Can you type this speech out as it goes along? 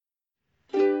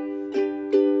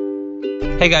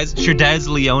Hey guys, Sherdes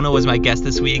Leona was my guest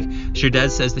this week. Sherdes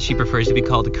says that she prefers to be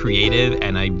called a creative,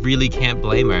 and I really can't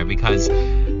blame her because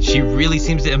she really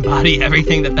seems to embody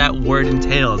everything that word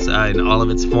entails in all of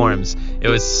its forms. It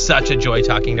was such a joy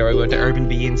talking to her. We went to Urban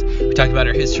Beans. We talked about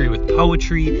her history with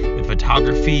poetry, with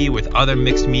photography, with other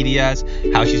mixed medias,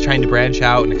 how she's trying to branch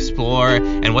out and explore,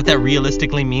 and what that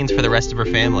realistically means for the rest of her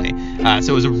family.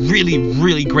 So it was a really,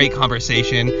 really great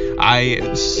conversation.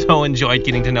 I so enjoyed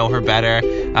getting to know her better.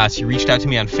 She reached out to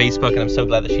me on Facebook, and I'm so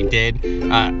glad that she did.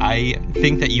 I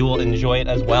think that you will enjoy it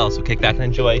as well. So kick back and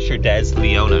enjoy Sherdes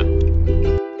Leona.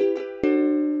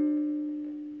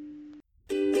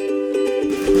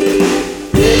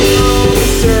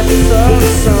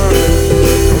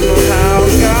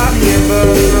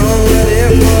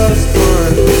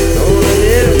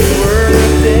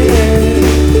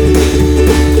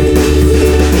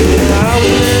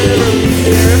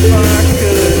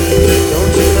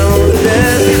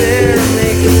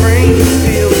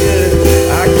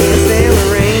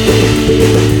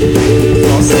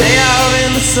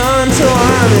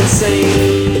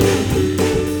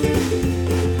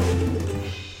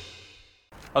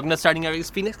 Welcome to Starting Out with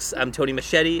Phoenix. I'm Tony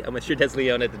Machete. I'm with Sherdes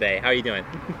Leona today. How are you doing?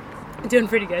 Doing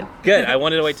pretty good. Good. I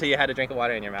wanted to wait till you had a drink of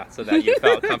water in your mouth so that you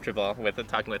felt comfortable with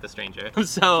talking with a stranger.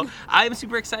 So I'm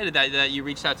super excited that you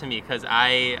reached out to me because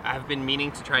I have been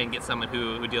meaning to try and get someone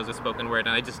who deals with spoken word,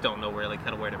 and I just don't know where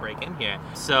to break in here.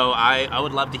 So I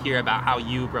would love to hear about how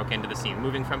you broke into the scene,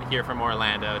 moving from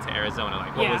Orlando to Arizona.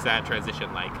 Like, what was that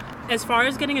transition like? As far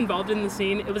as getting involved in the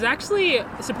scene, it was actually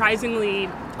surprisingly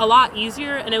a lot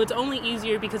easier, and it was only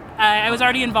easier because I was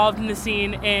already involved in the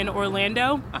scene in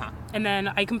Orlando. And then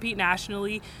I compete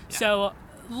nationally. Yeah. So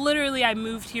literally I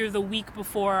moved here the week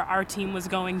before our team was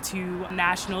going to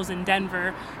nationals in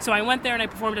Denver. So I went there and I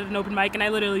performed at an open mic, and I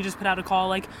literally just put out a call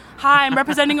like, hi, I'm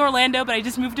representing Orlando, but I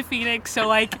just moved to Phoenix. So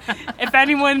like, if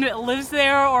anyone lives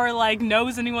there or like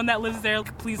knows anyone that lives there,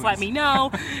 please let me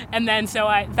know. And then so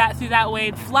through that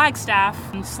way,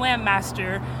 Flagstaff and Slam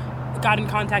Master got in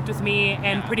contact with me,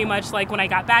 and pretty much like when I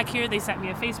got back here, they sent me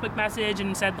a Facebook message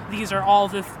and said these are all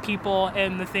the people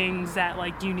and the things that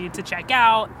like you need to check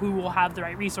out, who will have the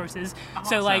right resources. Awesome.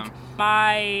 So like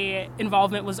my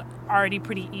involvement was already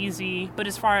pretty easy, but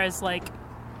as far as like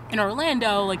in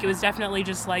Orlando, like it was definitely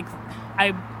just like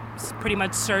I pretty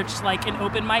much searched like an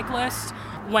open mic list,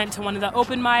 went to one of the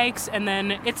open mics, and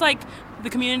then it's like the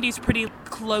community's pretty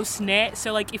close-knit,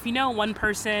 so like if you know one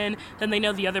person, then they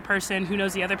know the other person who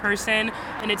knows the other person,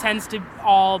 and it tends to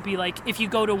all be like if you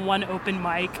go to one open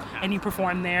mic and you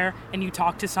perform there and you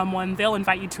talk to someone, they'll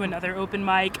invite you to another open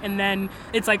mic, and then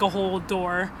it's like a whole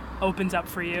door opens up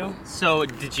for you. So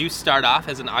did you start off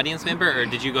as an audience member, or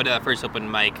did you go to that first open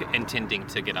mic intending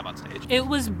to get up on stage? It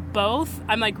was both.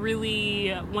 I'm like really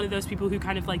one of those people who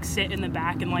kind of like sit in the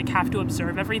back and like have to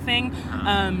observe everything.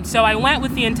 So I went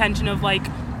with the intention of like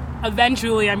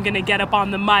eventually I'm gonna get up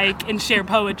on the mic and share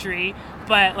poetry,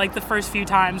 but like the first few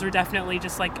times were definitely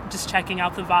just checking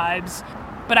out the vibes.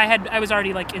 But I was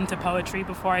already like into poetry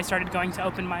before I started going to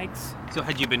open mics. So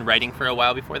had you been writing for a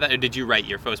while before that, or did you write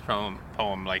your first poem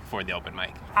like for the open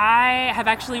mic? I have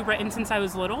actually written since I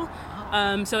was little.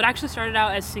 So it actually started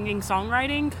out as singing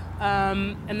songwriting,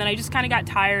 and then I just kind of got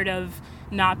tired of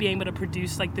not being able to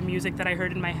produce like the music that I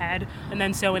heard in my head. And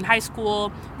then so in high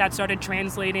school, that started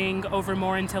translating over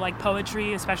more into like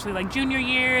poetry, especially like junior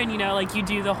year, and you know, like you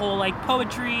do the whole like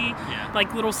poetry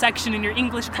like little section in your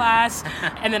English class.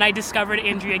 And then I discovered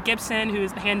Andrea Gibson, who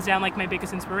is hands down like my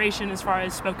biggest inspiration as far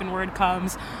as spoken word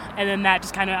comes. And then that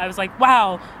just kind of, I was like,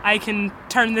 wow, I can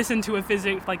turn this into a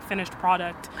finished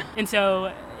product. And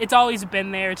so it's always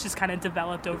been there. It's just kind of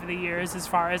developed over the years as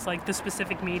far as like the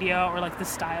specific media or like the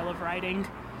style of writing.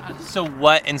 So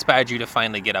what inspired you to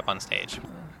finally get up on stage?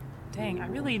 Dang, I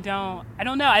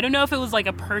don't know. I don't know if it was like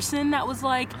a person that was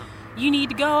like, you need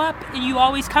to go up and you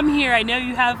always come here. I know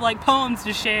you have like poems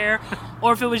to share.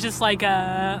 Or if it was just like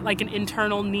an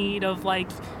internal need of like,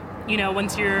 you know,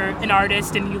 once you're an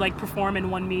artist and you like perform in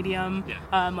one medium,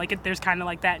 there's kind of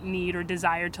like that need or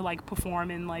desire to like perform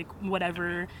in like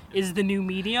whatever is the new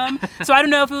medium. So I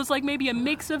don't know if it was like maybe a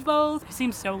mix of both. It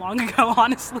seems so long ago,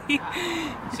 honestly.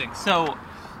 So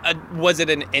was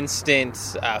it an instant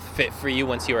fit for you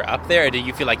once you were up there, or did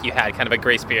you feel like you had kind of a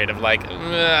grace period of like,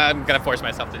 I'm gonna force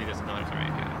myself to do this another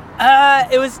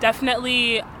time? It was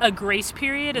definitely a grace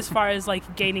period as far as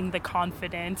like gaining the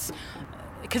confidence.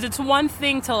 Because it's one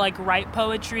thing to like write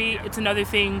poetry, it's another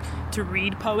thing to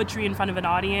read poetry in front of an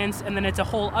audience, and then it's a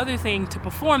whole other thing to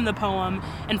perform the poem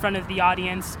in front of the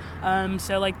audience.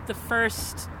 So like the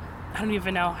first, I don't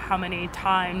even know how many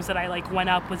times that I like went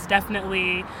up was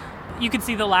definitely you could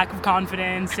see the lack of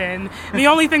confidence, and the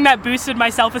only thing that boosted my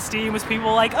self-esteem was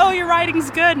people like, oh, your writing's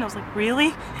good, and I was like,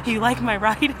 really? You like my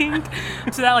writing?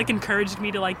 So that like encouraged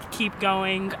me to like keep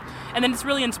going. And then it's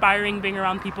really inspiring being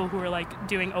around people who are like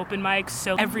doing open mics.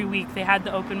 So every week they had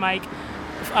the open mic.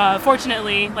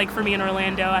 Fortunately, like for me in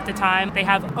Orlando at the time, they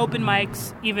have open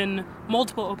mics, even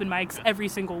multiple open mics every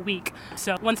single week.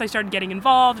 So once I started getting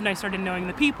involved and I started knowing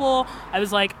the people, I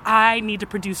was like, I need to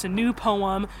produce a new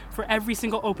poem for every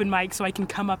single open mic so I can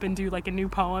come up and do like a new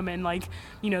poem, and like,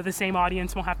 you know, the same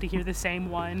audience won't have to hear the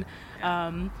same one.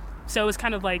 So it was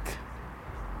kind of like,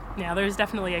 yeah, there's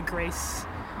definitely a grace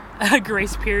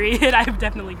period. I've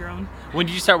definitely grown. When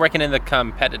did you start working in the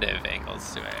competitive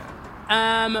angles to it?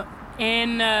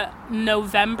 In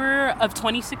November of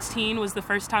 2016 was the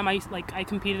first time I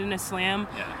competed in a slam.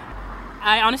 Yeah.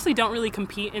 I honestly don't really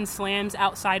compete in slams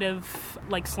outside of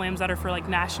like slams that are for like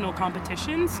national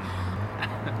competitions.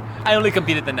 I only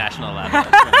compete at the national level.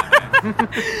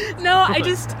 No, I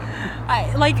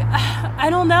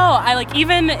don't know.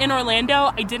 Even in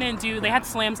Orlando, they had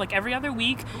slams like every other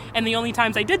week, and the only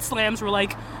times I did slams were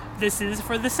like, this is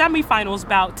for the semifinals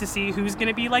bout to see who's going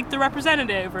to be like the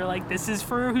representative, or like this is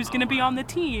for who's going to be on the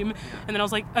team. And then I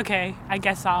was like, okay, I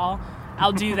guess I'll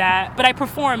do that. But I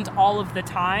performed all of the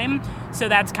time, so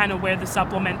that's kind of where the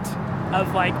supplement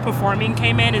of like performing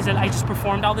came in, is that I just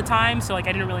performed all the time, so like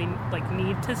I didn't really like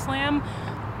need to slam.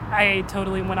 I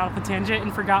totally went off a tangent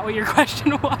and forgot what your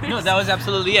question was. No, that was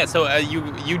absolutely it. So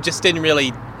you just didn't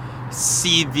really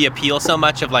see the appeal so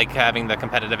much of like having the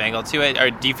competitive angle to it, or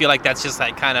do you feel like that's just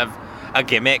like kind of a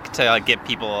gimmick to like get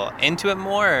people into it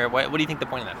more, or what do you think the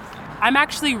point of that is? I'm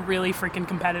actually really freaking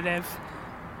competitive,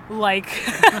 like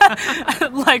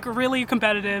like really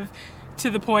competitive, to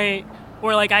the point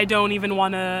where like I don't even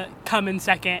want to come in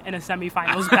second in a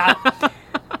semifinals bout.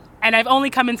 And I've only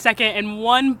come in second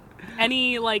in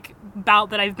any like bout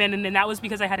that I've been in, and that was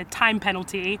because I had a time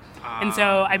penalty, and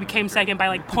so I became second by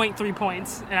like 0.3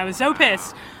 points, and I was so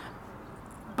pissed.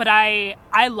 But I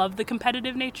love the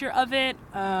competitive nature of it,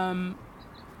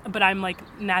 but I'm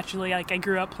like naturally, like I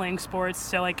grew up playing sports,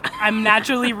 so like I'm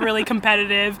naturally really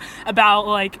competitive about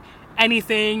like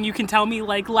anything. You can tell me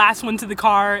like last one to the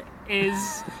car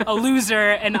is a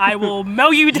loser, and I will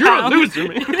mow you down. You're a loser,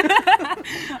 man.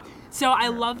 So I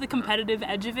love the competitive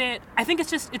edge of it. I think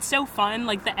it's so fun.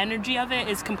 Like the energy of it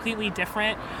is completely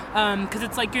different, because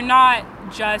it's like you're not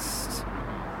just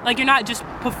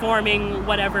performing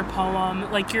whatever poem.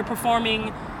 Like you're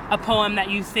performing a poem that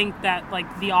you think that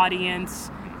like the audience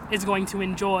is going to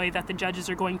enjoy, that the judges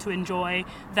are going to enjoy.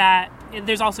 That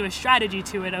there's also a strategy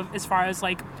to it as far as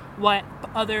like what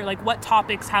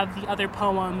topics have the other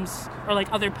poems or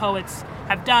like other poets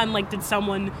have done. Like, did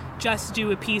someone just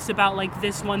do a piece about like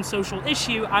this one social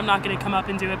issue? I'm not going to come up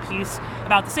and do a piece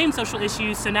about the same social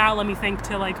issue. So now let me think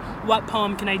to like, what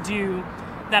poem can I do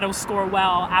that'll score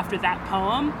well after that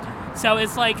poem? So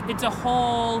it's like, it's a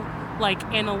whole like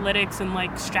analytics and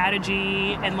like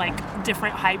strategy and like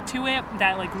different hype to it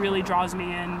that like really draws me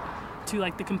in to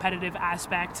like the competitive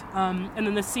aspect. And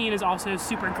then the scene is also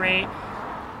super great.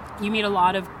 You meet a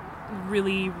lot of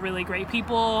really, really great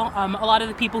people. A lot of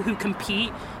the people who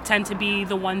compete tend to be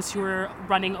the ones who are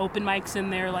running open mics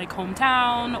in their like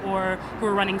hometown, or who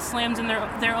are running slams in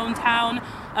their own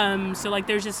town. So like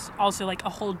there's just also like a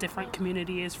whole different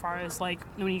community as far as like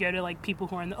when you go to like people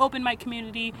who are in the open mic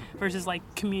community versus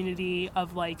like community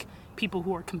of like people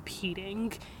who are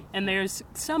competing. And there's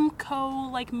some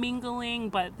like mingling,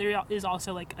 but there is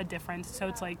also like a difference. So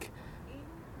it's like,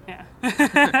 yeah.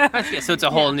 So it's a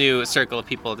whole new circle of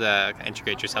people to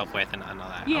integrate yourself with and all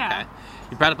that. Yeah. Okay.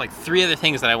 You brought up like 3 other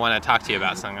things that I want to talk to you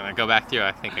about, so I'm going to go back through.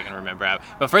 I think I can remember.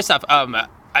 But first off,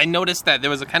 I noticed that there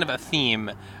was a kind of a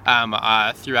theme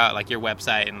throughout like your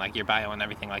website and like your bio and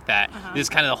everything like that. This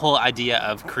kind of the whole idea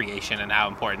of creation and how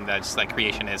important that just like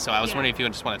creation is. So I was wondering if you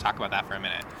just want to talk about that for a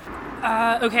minute.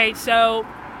 Okay, so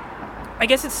I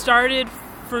guess it started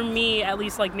for me, at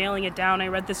least, like nailing it down. I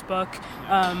read this book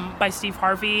by Steve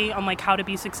Harvey on like how to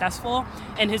be successful,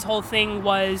 and his whole thing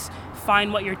was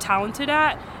find what you're talented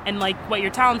at, and like what you're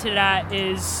talented at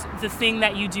is the thing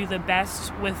that you do the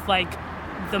best with like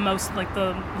the most, like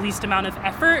the least amount of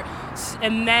effort.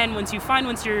 And then once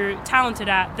you're talented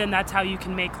at, then that's how you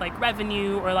can make like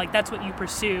revenue, or like that's what you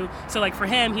pursue. So like for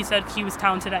him, he said he was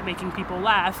talented at making people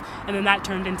laugh, and then that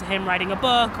turned into him writing a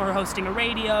book or hosting a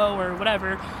radio or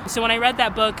whatever. So when I read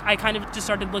that book, I kind of just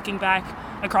started looking back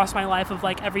across my life of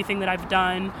like everything that I've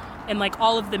done, and like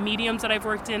all of the mediums that I've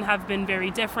worked in have been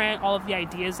very different. All of the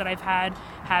ideas that I've had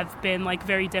have been like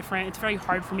very different. It's very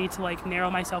hard for me to like narrow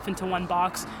myself into one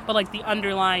box, but like the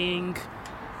underlying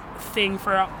thing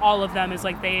for all of them is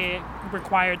like they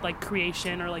required like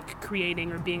creation or like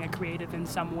creating or being a creative in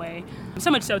some way.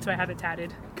 So much so I have it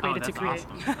tatted, created to create.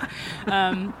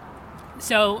 Awesome.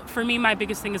 So for me, my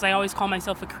biggest thing is I always call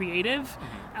myself a creative.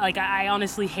 Like, I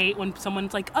honestly hate when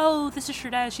someone's like, oh, this is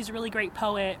Sherdes, she's a really great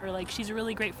poet, or like, she's a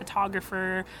really great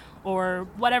photographer, or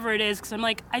whatever it is, because I'm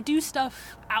like, I do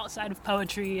stuff outside of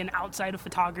poetry and outside of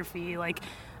photography. Like,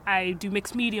 I do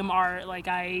mixed medium art, like,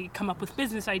 I come up with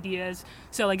business ideas.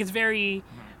 So, like, it's very,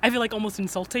 I feel like almost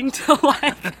insulting to,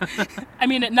 like, I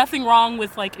mean, nothing wrong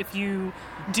with, like, if you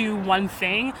do one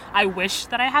thing. I wish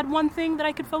that I had one thing that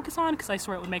I could focus on, because I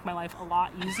swear it would make my life a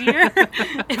lot easier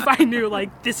if I knew,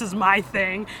 like, this is my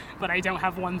thing, but I don't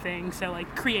have one thing. So,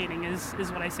 like, creating is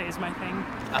what I say is my thing.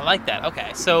 I like that.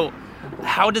 Okay, so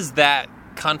how does that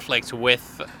conflict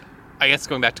with, I guess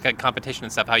going back to competition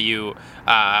and stuff, how you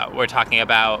were talking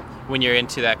about when you're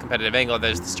into that competitive angle,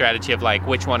 there's the strategy of like,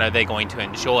 which one are they going to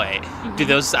enjoy? Mm-hmm. Do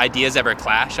those ideas ever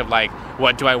clash of like,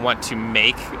 what do I want to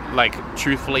make like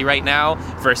truthfully right now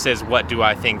versus what do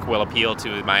I think will appeal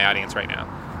to my audience right now?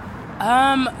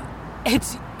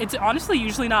 It's honestly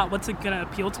usually not what's going to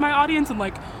appeal to my audience and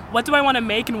like what do I want to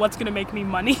make and what's going to make me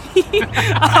money.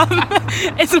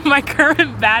 It's my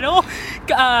current battle,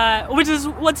 which is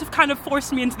what's kind of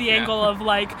forced me into the angle of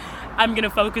like I'm going to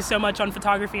focus so much on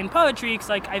photography and poetry because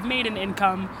like I've made an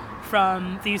income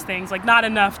from these things, like not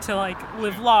enough to like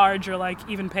live large or like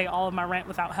even pay all of my rent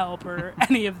without help or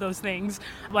any of those things,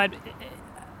 but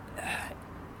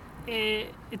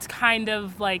it's kind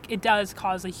of like it does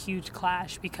cause a huge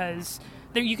clash because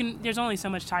there's only so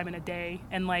much time in a day,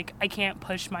 and like I can't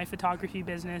push my photography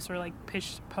business or like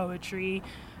push poetry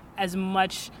as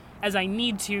much as I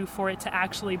need to for it to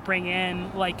actually bring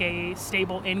in like a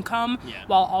stable income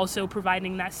while also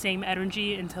providing that same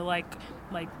energy into like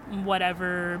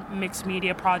whatever mixed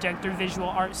media project or visual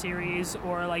art series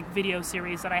or like video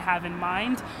series that I have in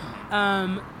mind.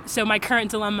 So my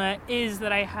current dilemma is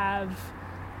that I have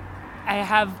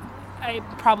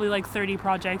probably like 30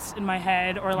 projects in my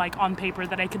head or like on paper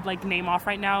that I could like name off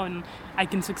right now, and I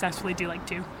can successfully do like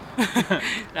 2.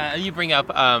 You bring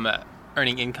up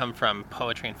earning income from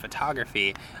poetry and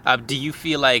photography. Do you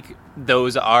feel like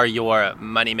those are your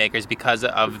money makers because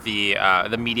of the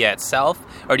media itself,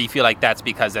 or do you feel like that's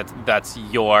because that's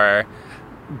your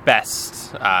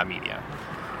best media?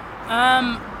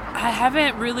 I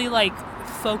haven't really like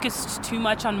focused too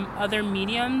much on other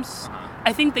mediums.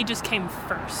 I think they just came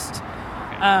first.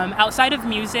 Outside of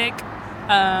music,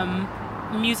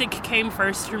 music came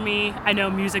first for me. I know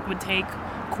music would take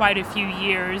quite a few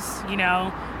years,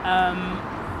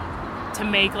 to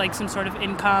make like some sort of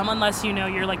income, unless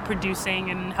you're like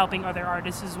producing and helping other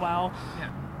artists as well. Yeah.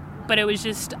 But it was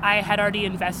just I had already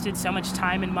invested so much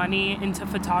time and money into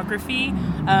photography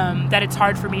that it's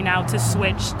hard for me now to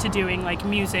switch to doing like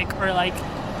music or like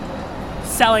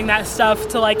selling that stuff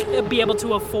to like be able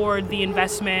to afford the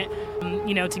investment,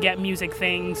 to get music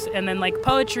things. And then like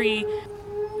poetry,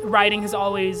 writing has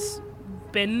always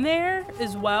been there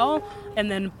as well. And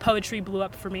then poetry blew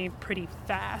up for me pretty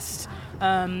fast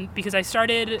because I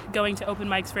started going to open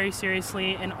mics very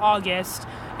seriously in August.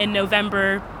 In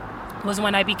November was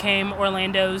when I became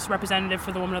Orlando's representative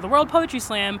for the Women of the World Poetry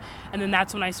Slam. And then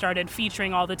that's when I started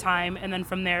featuring all the time. And then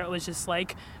from there it was just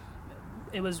like,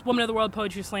 it was Women of the World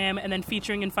Poetry Slam, and then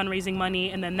featuring and fundraising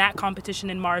money, and then that competition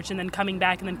in March, and then coming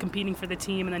back and then competing for the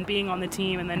team, and then being on the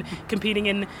team, and then competing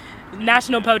in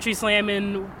National Poetry Slam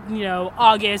in,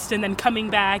 August, and then coming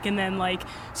back, and then like,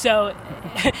 so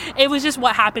it was just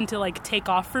what happened to like take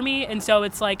off for me. And so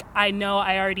it's like, I know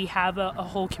I already have a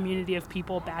whole community of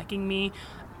people backing me,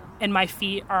 and my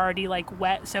feet are already like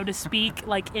wet, so to speak,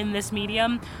 like in this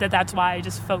medium, that's why I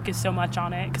just focus so much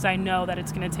on it, because I know that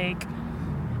it's going to take,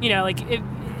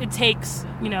 it takes,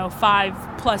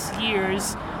 5+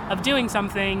 years of doing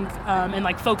something and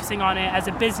like focusing on it as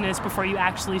a business before you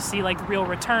actually see like real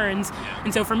returns.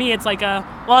 And so for me, it's like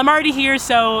I'm already here,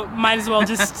 so might as well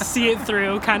just see it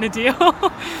through kind of deal.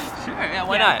 Sure, yeah,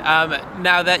 why not?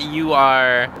 Now that you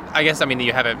are,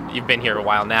 you've been here a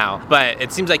while now, but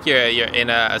it seems like you're in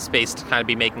a space to kind of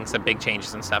be making some big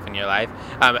changes and stuff in your life.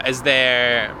 Is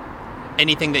there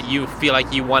anything that you feel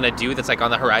like you want to do that's like on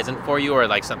the horizon for you, or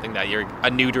like something that you're a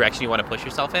new direction you want to push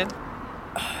yourself in?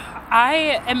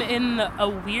 I am in a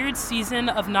weird season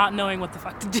of not knowing what the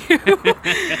fuck to do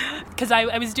because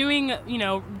I was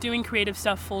doing creative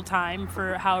stuff full time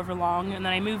for however long, and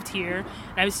then I moved here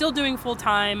and I was still doing full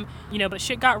time, but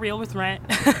shit got real with rent.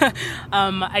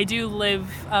 I do live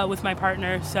with my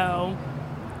partner, so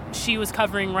she was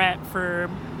covering rent for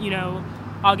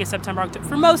August, September, October,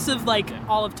 for most of like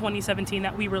all of 2017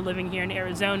 that we were living here in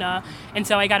Arizona. And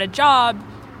so I got a job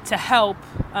to help,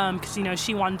 because, you know,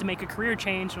 she wanted to make a career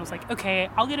change, and I was like, okay,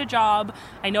 I'll get a job.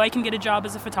 I know I can get a job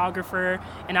as a photographer,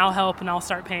 and I'll help, and I'll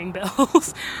start paying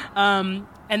bills. And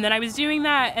then I was doing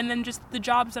that, and then just the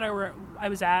jobs that I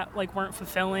was at, like, weren't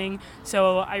fulfilling.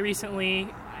 So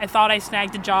I thought I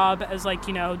snagged a job as, like,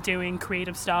 you know, doing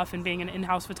creative stuff and being an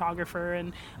in-house photographer,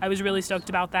 and I was really stoked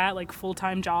about that, like,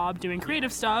 full-time job doing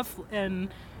creative stuff, and,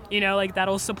 you know, like,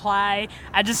 that'll supply.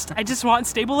 I just want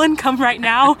stable income right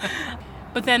now.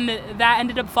 But then that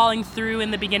ended up falling through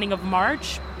in the beginning of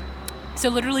March. So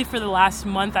literally for the last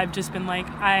month, I've just been like,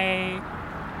 I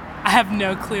have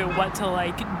no clue what to,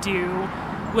 like, do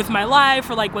with my life,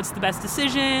 or, like, what's the best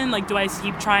decision. Like, do I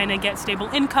keep trying to get stable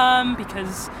income?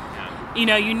 Because, you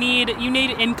know, you need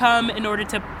income in order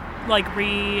to, like,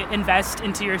 reinvest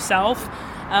into yourself.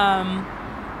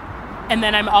 And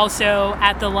then I'm also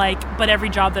at the, like, but every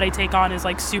job that I take on is,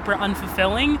 like, super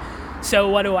unfulfilling. So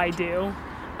what do I do?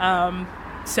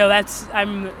 So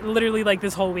I'm literally, like,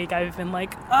 this whole week I've been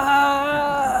like, so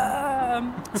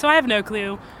I have no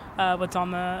clue what's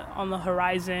on the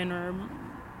horizon, or,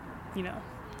 you know.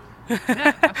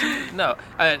 Yeah, absolutely. No,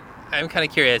 I'm kind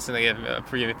of curious, and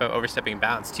forgive me if I'm overstepping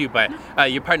bounds too, but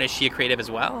your partner, is she a creative as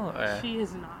well? Or? She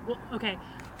is not. Well, okay.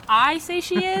 I say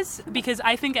she is because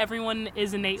I think everyone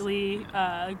is innately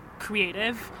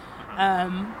creative,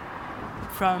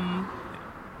 from,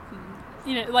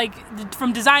 you know, like,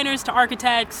 from designers to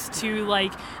architects to,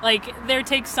 like there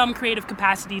takes some creative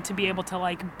capacity to be able to,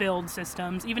 like, build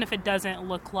systems, even if it doesn't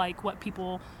look like what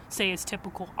people say is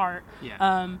typical art.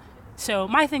 Yeah. So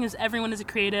my thing is, everyone is a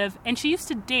creative, and she used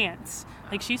to dance.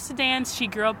 Like, she used to dance. She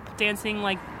grew up dancing,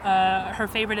 like, her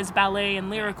favorite is ballet and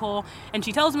lyrical, and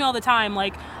she tells me all the time,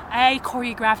 like, I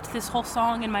choreographed this whole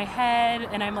song in my head,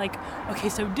 and I'm like, okay,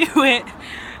 so do it.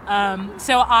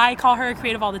 So I call her a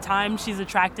creative all the time. She's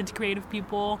attracted to creative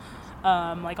people.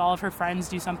 Like, all of her friends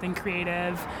do something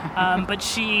creative, but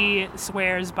she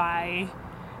swears by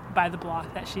the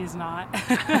block that she's not.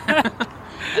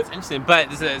 That's interesting, but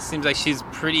it seems like she's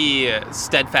pretty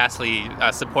steadfastly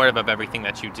supportive of everything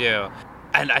that you do.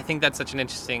 And I think that's such an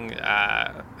interesting,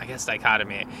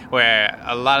 dichotomy, where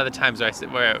a lot of the times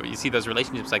where you see those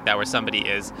relationships like that, where somebody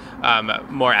is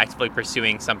more actively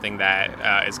pursuing something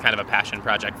that is kind of a passion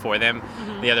project for them.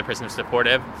 Mm-hmm. The other person is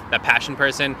supportive. That passion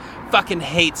person fucking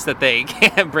hates that they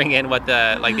can't bring in what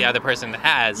the other person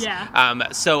has. Yeah.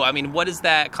 So, I mean, what does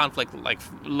that conflict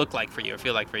look like for you, or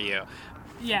feel like for you?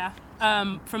 Yeah.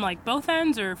 From, like, both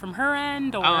ends, or from her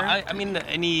end, or? I mean,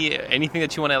 anything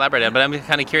that you want to elaborate on, but I'm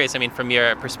kind of curious, I mean, from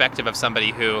your perspective of somebody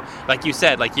who, like you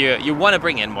said, like, you want to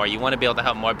bring in more, you want to be able to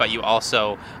help more, but you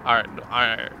also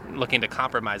are looking to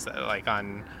compromise, like,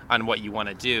 on what you want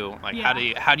to do. Like,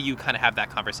 yeah. how do you kind of have that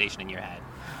conversation in your head?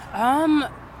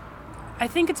 I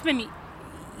think it's been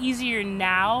easier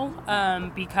now,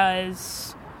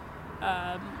 because,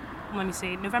 let me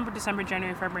see, November, December,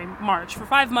 January, February, March. For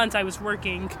 5 months I was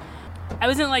working. I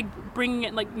wasn't, like, bringing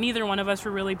it, like, neither one of us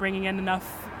were really bringing in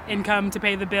enough income to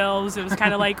pay the bills. It was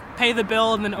kind of like pay the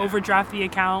bill and then overdraft the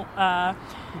account,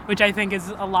 which I think is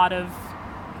a lot of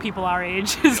people our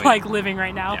age is, like, living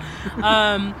right now.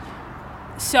 Yeah.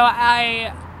 So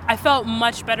I felt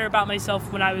much better about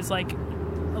myself when I was, like,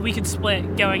 we could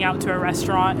split going out to a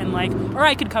restaurant, and, like, or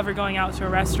I could cover going out to a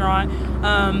restaurant.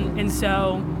 And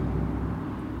so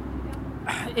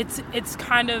it's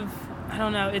kind of, I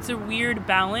don't know, it's a weird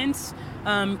balance,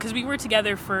 because we were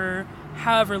together for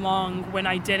however long when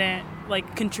I didn't,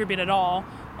 like, contribute at all,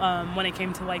 when it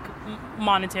came to, like,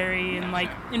 monetary and, like,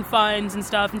 in funds and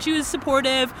stuff, and she was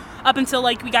supportive up until,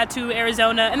 like, we got to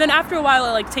Arizona, and then after a while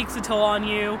it, like, takes a toll on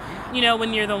you, you know,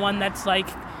 when you're the one that's, like,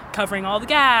 covering all the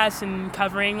gas and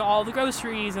covering all the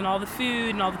groceries and all the food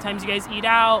and all the times you guys eat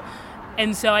out.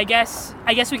 And so I guess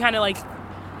we kind of, like,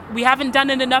 we haven't done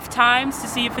it enough times to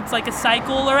see if it's, like, a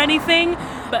cycle or anything,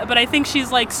 but I think she's,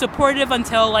 like, supportive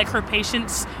until, like, her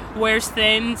patience wears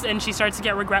thin and she starts to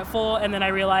get regretful, and then I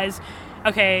realize,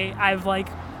 okay,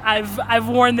 I've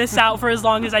worn this out for as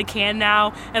long as I can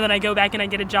now, and then I go back and I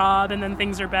get a job, and then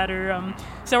things are better.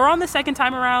 So we're on the second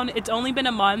time around. It's only been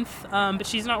a month, but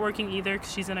she's not working either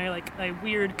because she's in a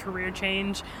weird career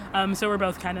change. So we're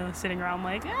both kind of sitting around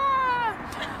like,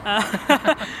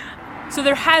 So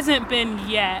there hasn't been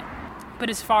yet, but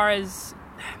as far as,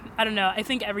 I don't know, I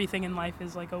think everything in life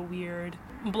is, like, a weird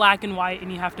black and white,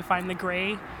 and you have to find the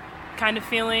gray kind of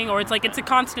feeling, or it's like it's a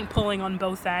constant pulling on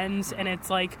both ends, and it's,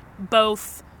 like,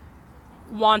 both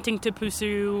wanting to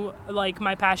pursue, like,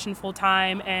 my passion full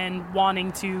time and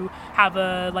wanting to have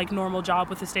a, like, normal job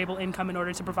with a stable income in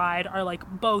order to provide are, like,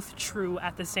 both true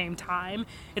at the same time.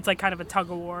 It's, like, kind of a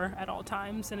tug of war at all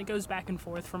times, and it goes back and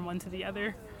forth from one to the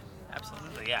other.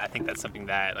 Absolutely, yeah. I think that's something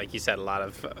that, like you said, a lot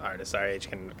of artists our age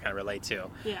can kind of relate to.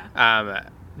 Yeah.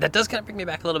 That does kind of bring me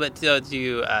back a little bit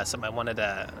to something I wanted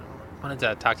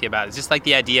to talk to you about. It's just like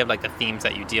the idea of like the themes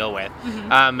that you deal with.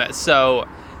 Mm-hmm. So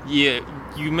you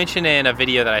mentioned in a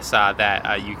video that I saw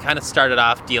that you kind of started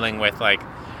off dealing with like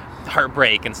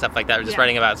heartbreak and stuff like that, or just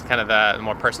writing about kind of the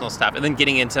more personal stuff, and then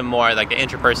getting into more like the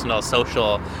interpersonal,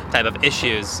 social type of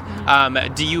issues.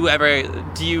 Mm-hmm.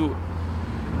 Do you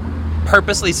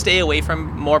purposely stay away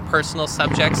from more personal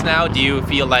subjects now? Do you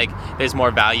feel like there's more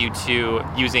value to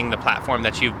using the platform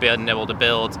that you've been able to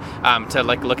build to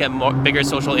like look at more bigger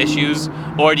social issues,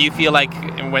 or do you feel like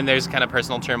when there's kind of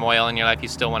personal turmoil in your life, you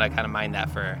still want to kind of mind that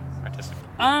for artistic?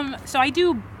 So I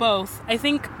do both. I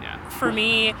think for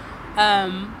me,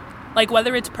 like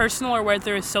whether it's personal or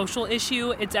whether it's social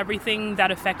issue, it's everything that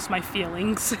affects my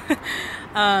feelings.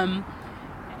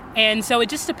 And so it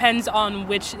just depends on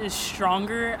which is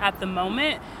stronger at the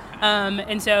moment.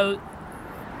 And so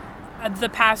the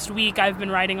past week I've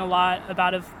been writing a lot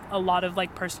about a lot of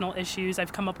like personal issues.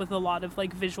 I've come up with a lot of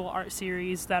like visual art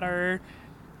series that are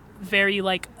very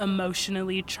like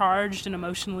emotionally charged and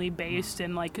emotionally based,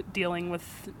 and like dealing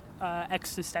with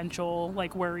existential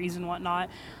like worries and whatnot.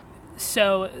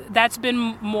 So that's been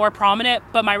more prominent,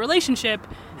 but my relationship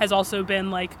has also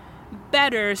been like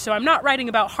better, so I'm not writing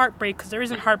about heartbreak because there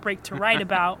isn't heartbreak to write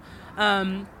about.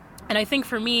 And I think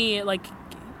for me, like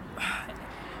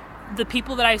the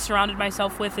people that I surrounded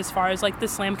myself with as far as like the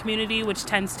slam community, which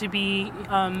tends to be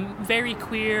very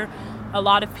queer, a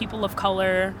lot of people of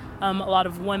color, a lot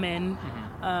of women,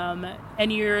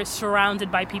 and you're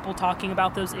surrounded by people talking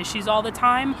about those issues all the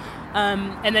time,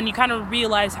 and then you kind of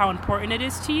realize how important it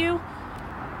is to you.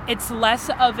 It's less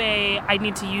of a I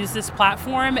need to use this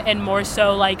platform, and more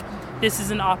so like this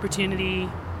is an opportunity.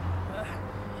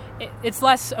 It's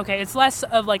less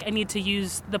of like I need to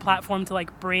use the platform to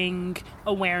like bring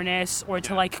awareness or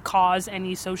to like cause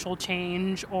any social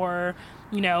change or,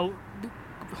 you know,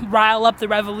 rile up the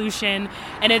revolution.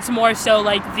 And it's more so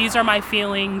like these are my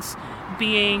feelings,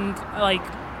 being like,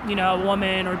 you know, a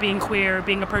woman or being queer,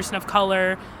 being a person of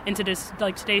color into this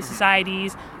like today's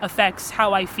societies affects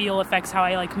how I feel, affects how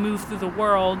I like move through the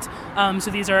world. So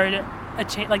these are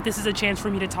this is a chance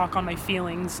for me to talk on my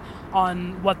feelings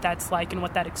on what that's like and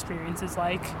what that experience is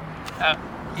like.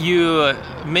 You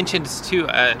mentioned too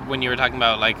when you were talking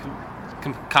about like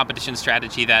competition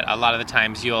strategy that a lot of the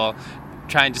times you'll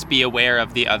try and just be aware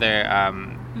of the other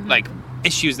like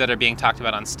issues that are being talked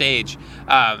about on stage,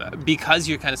 because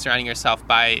you're kind of surrounding yourself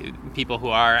by people who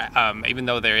are, even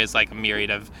though there is like a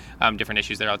myriad of different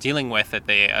issues they're all dealing with, that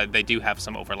they do have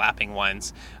some overlapping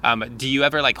ones. Do you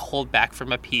ever like hold back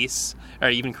from a piece or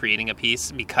even creating a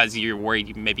piece because you're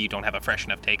worried maybe you don't have a fresh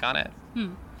enough take on it?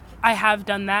 I have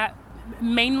done that.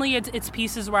 Mainly it's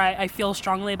pieces where I feel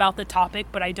strongly about the topic,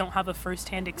 but I don't have a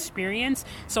first-hand experience,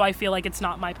 so I feel like it's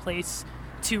not my place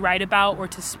to write about or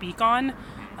to speak on.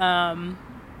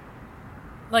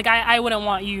 Like I wouldn't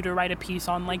want you to write a piece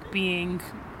on like being,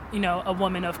 you know, a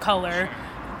woman of color,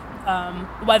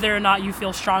 whether or not you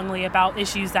feel strongly about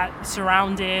issues that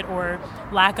surround it or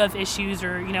lack of issues,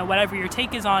 or, you know, whatever your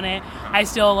take is on it. I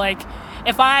still like,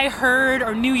 if I heard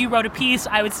or knew you wrote a piece,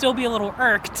 I would still be a little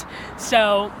irked.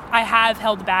 So I have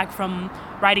held back from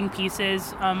writing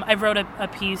pieces. I wrote a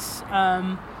piece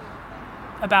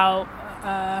about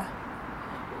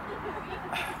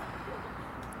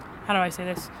how do I say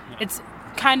this? It's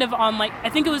kind of on like, I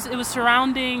think it was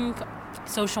surrounding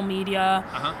social media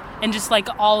and just like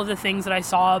all of the things that I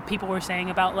saw people were saying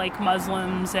about like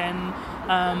Muslims and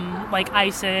like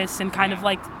ISIS, and kind of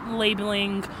like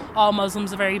labeling all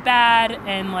Muslims very bad.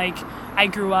 And like I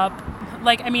grew up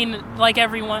like, I mean, like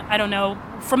everyone, I don't know,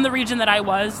 from the region that I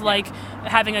was, like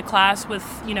having a class with,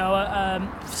 you know, a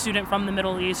student from the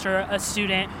Middle East or a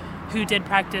student who did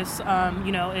practice,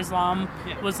 you know, Islam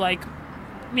was like,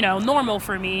 you know, normal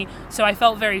for me. So I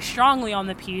felt very strongly on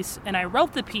the piece, and I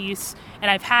wrote the piece,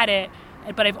 and I've had it,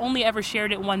 but I've only ever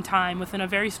shared it one time within a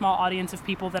very small audience of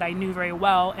people that I knew very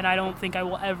well, and I don't think I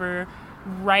will ever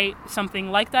write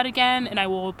something like that again, and I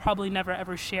will probably never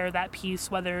ever share that piece,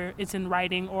 whether it's in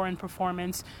writing or in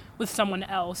performance, with someone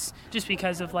else, just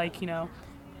because of like, you know,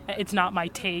 it's not my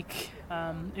take,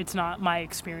 it's not my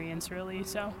experience really.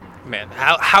 So man,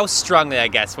 how strongly, I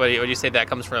guess, would you say that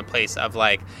comes from a place of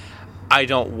like, I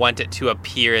don't want it to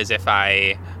appear as if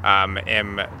I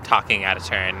am talking out of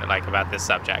turn like about this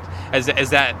subject. Is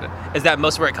that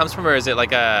most of where it comes from, or is it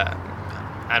like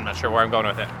I'm not sure where I'm going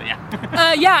with it, but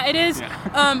yeah. Yeah, it is.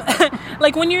 Yeah.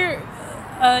 Like when you're,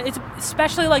 it's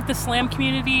especially like the slam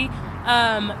community.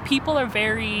 People are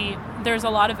there's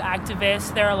a lot of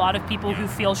activists. There are a lot of people who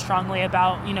feel strongly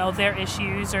about, their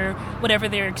issues or whatever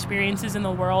their experiences in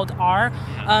the world are.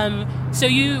 So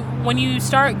when you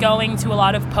start going to a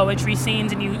lot of poetry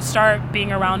scenes and you start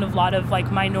being around a lot of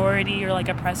like minority or like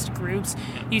oppressed groups,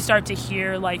 you start to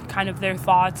hear like kind of their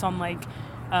thoughts on like,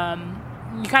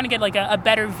 you kind of get like a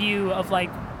better view of like,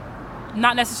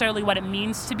 not necessarily what it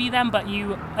means to be them, but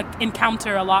you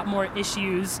encounter a lot more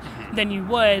issues than you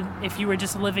would if you were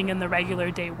just living in the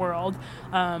regular day world.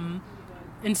 And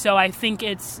so I think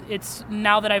it's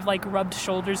now that I've like rubbed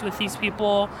shoulders with these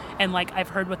people and like I've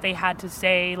heard what they had to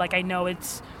say, like I know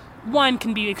it's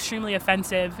can be extremely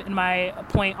offensive, and my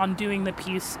point on doing the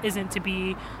piece isn't to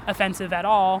be offensive at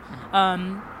all.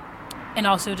 And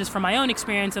also just from my own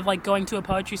experience of like going to a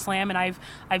poetry slam, and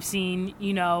I've seen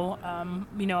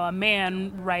a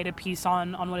man write a piece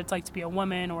on what it's like to be a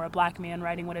woman, or a black man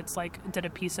writing what it's like, did a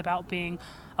piece about being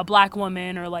a black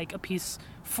woman, or like a piece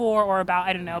for or about,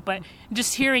 I don't know, but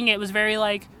just hearing it was very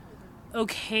like,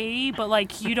 okay, but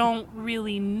like you don't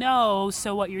really know,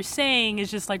 so what you're saying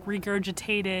is just like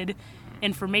regurgitated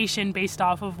information based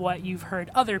off of what you've heard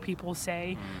other people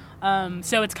say.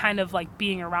 So it's kind of like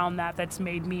being around that's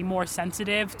made me more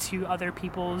sensitive to other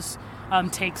people's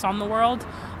takes on the world.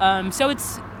 So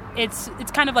it's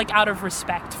kind of like out of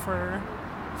respect for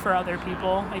other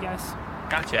people, I guess.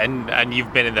 Gotcha. And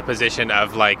you've been in the position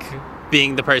of like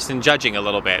being the person judging a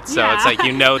little bit, so yeah. It's like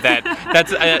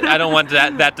that's I don't want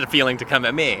that feeling to come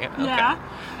at me. Okay.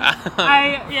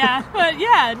 Yeah. But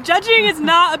yeah, judging is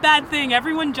not a bad thing.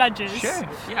 Everyone judges. Sure.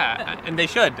 Yeah, and they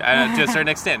should to a certain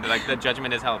extent. Like the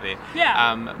judgment is healthy.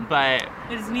 Yeah. But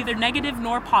it is neither negative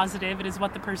nor positive. It is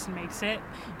what the person makes it.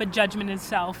 But judgment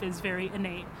itself is very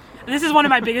innate. And this is one of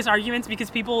my biggest arguments, because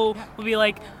people will be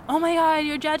like, "Oh my God,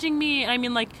 you're judging me." And I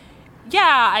mean, like,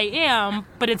 yeah, I am,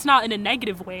 but it's not in a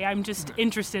negative way. I'm just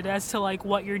interested as to like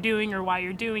what you're doing or why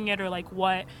you're doing it, or like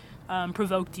what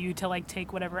provoked you to like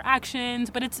take whatever actions.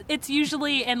 But it's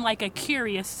usually in like a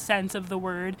curious sense of the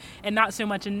word, and not so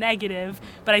much a negative.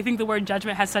 But I think the word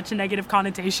judgment has such a negative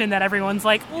connotation that everyone's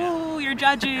like, "Oh, you're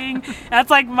judging." That's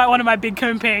like one of my big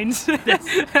campaigns.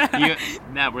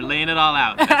 Now we're laying it all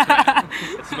out. That's right.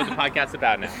 That's what the podcast's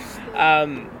about now.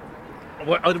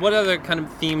 What other kind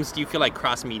of themes do you feel like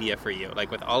cross media for you?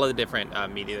 Like with all of the different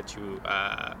media that you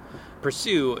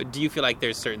pursue, do you feel like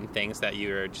there's certain things that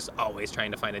you're just always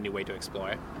trying to find a new way to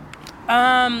explore?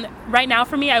 Right now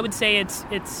for me, I would say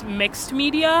it's mixed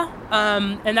media,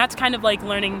 and that's kind of like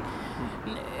learning.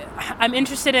 I'm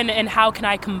interested in how can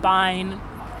I combine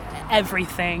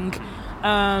everything.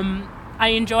 I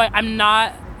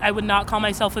would not call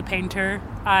myself a painter.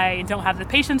 I don't have the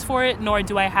patience for it, nor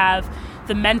do I have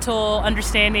the mental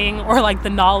understanding or like the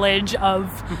knowledge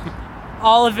of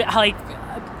all of it. Like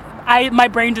my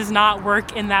brain does not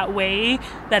work in that way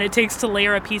that it takes to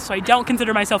layer a piece, so I don't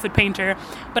consider myself a painter.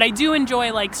 But I do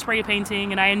enjoy like spray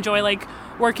painting, and I enjoy like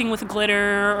working with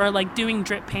glitter or like doing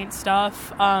drip paint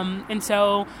stuff. And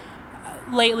so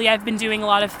lately I've been doing a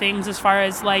lot of things as far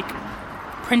as like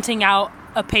printing out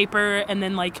a paper and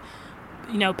then like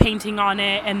painting on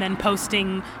it, and then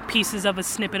posting pieces of a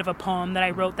snippet of a poem that I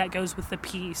wrote that goes with the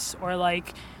piece, or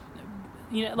like,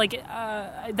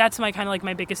 that's my kind of like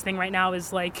my biggest thing right now,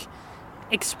 is like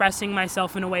expressing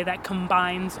myself in a way that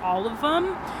combines all of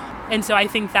them. And so I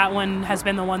think that one has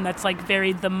been the one that's like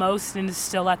varied the most and is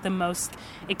still at the most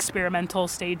experimental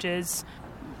stages.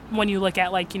 When you look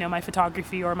at like, my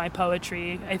photography or my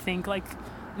poetry, I think like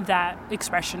that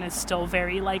expression is still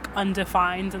very like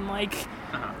undefined and like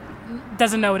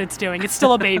doesn't know what it's doing. It's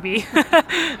still a baby.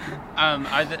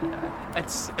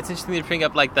 It's interesting to bring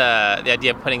up like the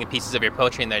idea of putting pieces of your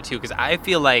poetry in there too, because I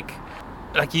feel like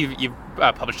you've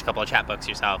published a couple of chapbooks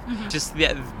yourself. Mm-hmm. Just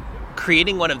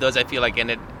creating one of those, I feel like in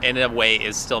a way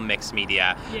is still mixed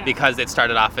media, because it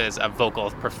started off as a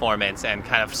vocal performance, and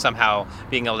kind of somehow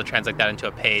being able to translate that into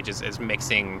a page is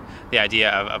mixing the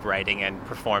idea of writing and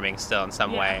performing still in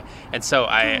some way. And so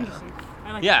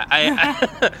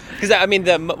because I mean,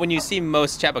 when you see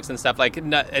most chapbooks and stuff, like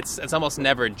it's almost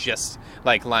never just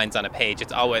like lines on a page.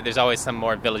 There's always some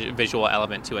more visual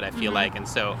element to it, I feel like, and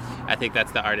so I think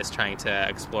that's the artist trying to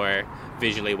explore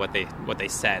visually what they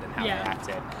said and how they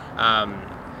acted.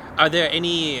 Are there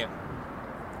any,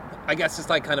 I guess, just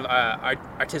like kind of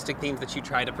artistic themes that you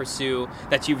try to pursue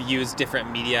that you've used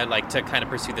different media like to kind of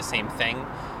pursue the same thing?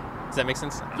 Does that make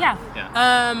sense? Yeah.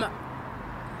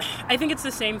 I think it's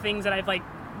the same things that I've like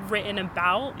written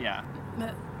about. Yeah.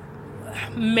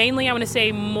 Mainly, I want to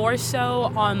say more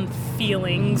so on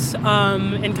feelings,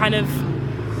 and kind of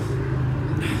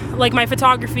like my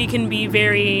photography can be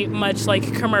very much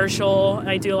like commercial.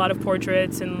 I do a lot of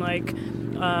portraits and like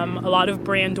a lot of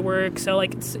brand work. So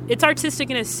like it's artistic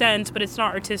in a sense, but it's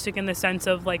not artistic in the sense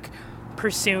of like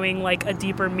pursuing like a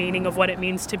deeper meaning of what it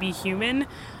means to be human.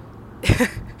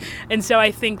 And so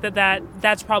I think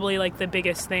that's probably like the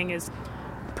biggest thing is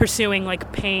pursuing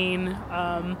like pain,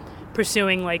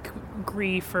 pursuing like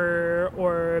grief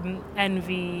or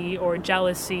envy or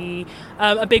jealousy.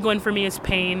 A big one for me is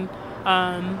pain,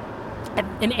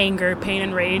 and anger. Pain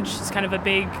and rage is kind of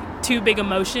two big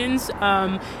emotions,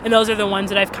 and those are the ones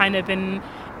that I've kind of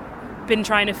been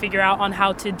trying to figure out on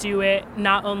how to do it,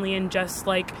 not only in just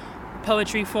like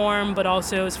poetry form, but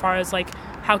also as far as like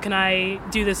how can I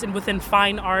do this within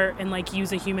fine art and like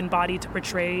use a human body to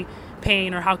portray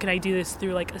pain, or how can I do this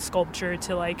through like a sculpture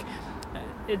to like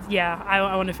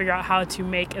I want to figure out how to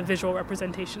make a visual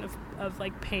representation of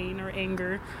like pain or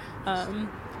anger.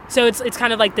 So it's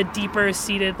kind of like the deeper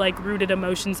seated like rooted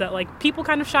emotions that like people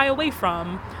kind of shy away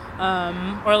from,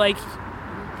 or like,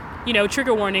 you know,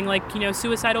 trigger warning, like, you know,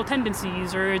 suicidal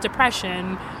tendencies or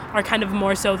depression are kind of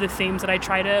more so the themes that I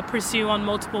try to pursue on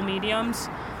multiple mediums.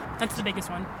 That's the biggest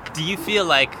one. Do you feel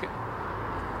like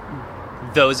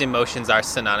those emotions are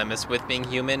synonymous with being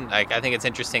human? Like, I think it's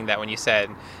interesting that when you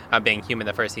said being human,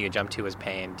 the first thing you jumped to was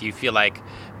pain. Do you feel like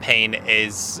pain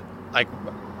is like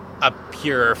a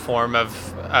purer form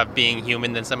of being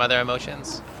human than some other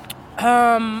emotions?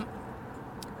 Than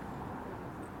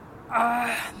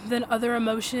other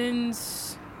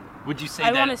emotions. Would you say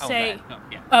I that? want to say.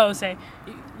 Say.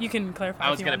 You can clarify.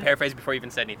 I was going to paraphrase before you even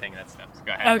said anything. That's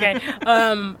go ahead. Okay.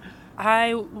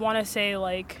 I want to say,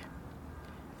 like,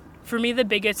 for me, the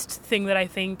biggest thing that I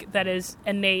think that is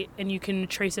innate, and you can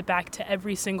trace it back to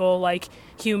every single like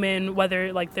human,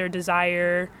 whether like their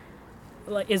desire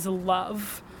is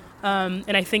love,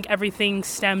 and I think everything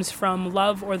stems from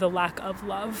love or the lack of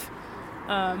love,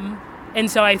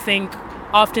 and so I think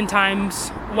oftentimes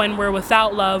when we're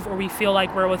without love, or we feel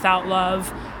like we're without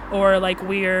love, or like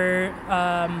we're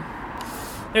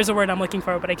there's a word I'm looking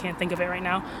for, but I can't think of it right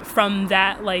now. From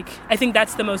that, like, I think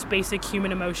that's the most basic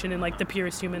human emotion and like the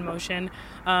purest human emotion.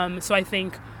 So I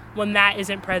think when that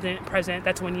isn't present,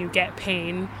 that's when you get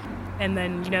pain, and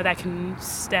then, you know, that can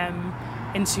stem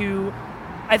into.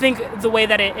 I think the way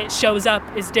that it shows up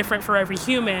is different for every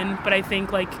human, but I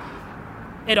think like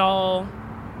it all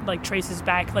like traces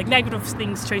back, like negative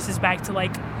things traces back to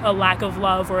like a lack of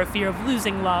love, or a fear of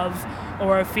losing love,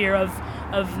 or a fear of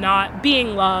not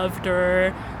being loved,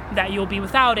 or that you'll be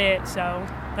without it. So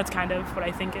that's kind of what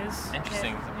I think is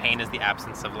interesting. Pain is the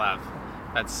absence of love.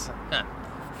 That's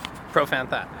profound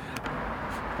thought.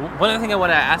 One other thing I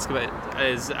want to ask about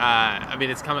is, I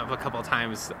mean, it's come up a couple of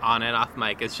times on and off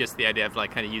mic. It's just the idea of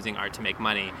like kind of using art to make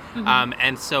money. Mm-hmm.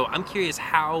 And so I'm curious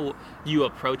how you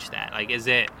approach that. Like, is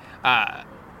it,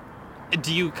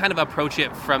 do you kind of approach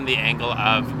it from the angle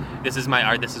of, this is my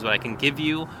art, this is what I can give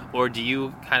you? Or do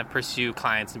you kind of pursue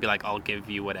clients and be like, I'll give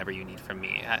you whatever you need from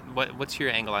me? What's your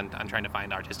angle on trying to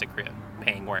find artistic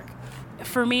paying work?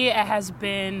 For me, it's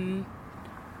been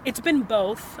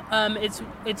both. It's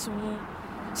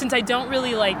since I don't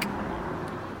really like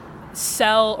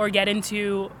sell or get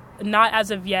into, not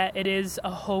as of yet, it is a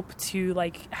hope to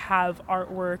like have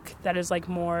artwork that is like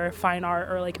more fine art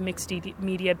or like mixed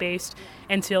media based,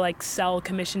 and to like sell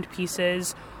commissioned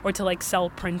pieces, or to like sell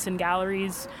prints in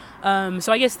galleries.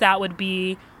 So I guess that would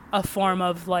be a form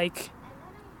of like,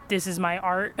 this is my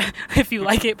art. If you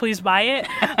like it, please buy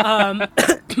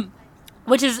it.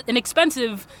 Which is an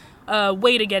expensive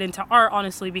way to get into art,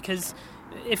 honestly, because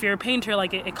if you're a painter,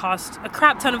 like it costs a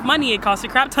crap ton of money. It costs a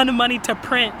crap ton of money to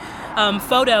print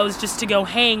photos just to go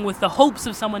hang with the hopes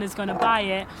of someone is going to buy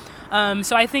it.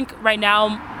 So I think right now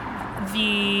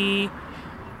the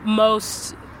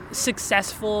most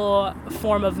successful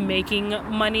form of making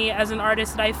money as an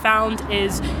artist that I found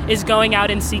is going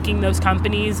out and seeking those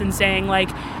companies and saying like,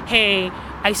 hey,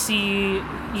 I see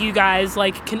you guys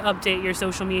like can update your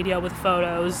social media with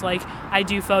photos. Like, I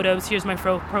do photos. Here's my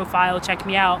profile. Check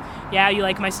me out. Yeah, you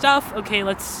like my stuff? Okay,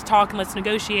 let's talk and let's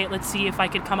negotiate. Let's see if I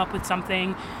could come up with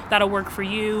something that'll work for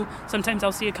you. Sometimes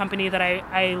I'll see a company that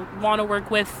I want to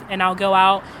work with, and I'll go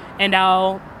out and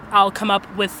I'll come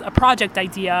up with a project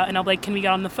idea, and I'll be like, can we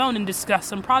get on the phone and discuss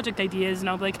some project ideas? And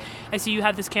I'll be like, I see you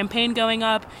have this campaign going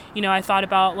up. You know, I thought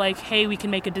about like, hey, we can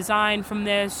make a design from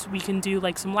this. We can do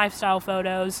like some lifestyle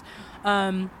photos.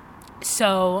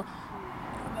 So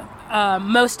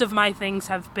most of my things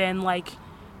have been like,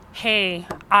 hey,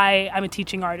 I'm a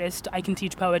teaching artist. I can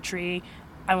teach poetry.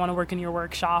 I want to work in your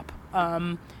workshop.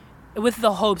 With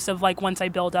the hopes of like, once I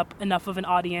build up enough of an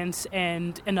audience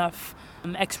and enough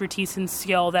expertise and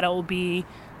skill, that it will be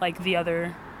like the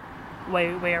other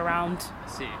way around.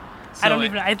 See. I don't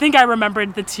even. I think I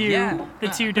remembered the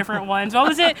two different ones. What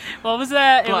was it? What was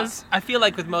that? It was. I feel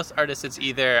like with most artists, it's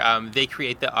either they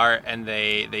create the art and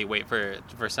they wait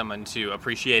for someone to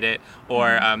appreciate it,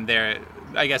 or they're,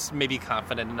 I guess, maybe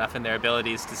confident enough in their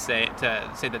abilities to say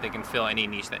that they can fill any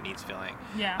niche that needs filling.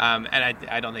 Yeah. And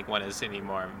I don't think one is any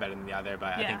more better than the other,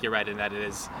 but I think you're right in that it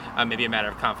is maybe a matter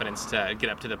of confidence to get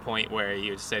up to the point where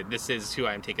you say, this is who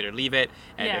I am, take it or leave it,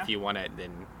 and if you want it,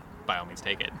 then by all means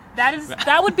take it.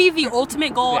 That would be the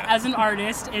ultimate goal as an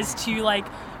artist, is to like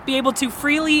be able to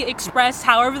freely express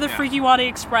however the freak you want to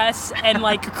express, and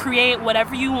like create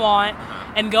whatever you want,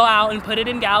 and go out and put it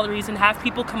in galleries and have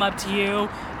people come up to you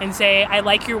and say, I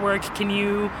like your work, can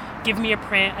you give me a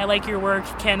print? I like your work,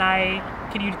 can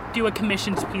you do a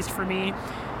commissioned piece for me?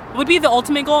 Would be the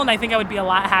ultimate goal, and I think I would be a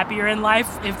lot happier in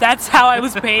life if that's how I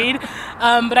was paid.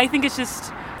 But I think it's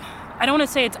just, I don't want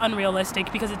to say it's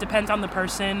unrealistic, because it depends on the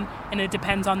person and it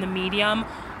depends on the medium.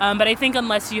 But I think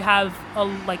unless you have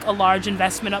a large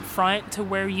investment up front to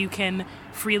where you can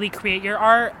freely create your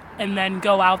art and then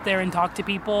go out there and talk to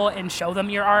people and show them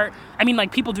your art. I mean,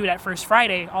 like, people do it at First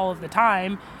Friday all of the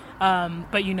time.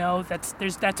 But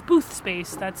that's booth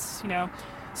space.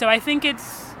 So I think it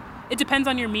depends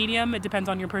on your medium, it depends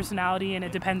on your personality, and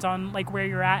it depends on like where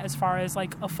you're at as far as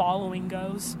like a following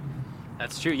goes.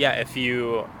 That's true. Yeah,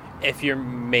 if your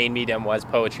main medium was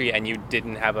poetry and you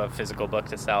didn't have a physical book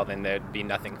to sell, then there'd be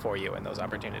nothing for you in those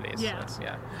opportunities. Yeah. So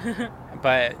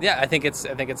but yeah, I think it's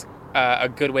a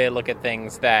good way to look at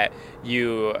things, that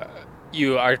you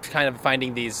are kind of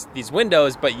finding these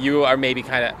windows, but you are maybe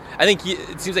kind of,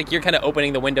 it seems like you're kind of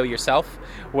opening the window yourself,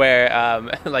 where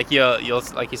like you'll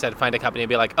like you said, find a company and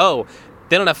be like, oh,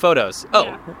 they don't have photos.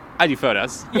 Oh, I do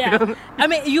photos. Yeah. I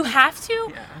mean, you have to.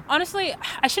 Yeah. Honestly,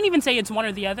 I shouldn't even say it's one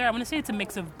or the other. I want to say it's a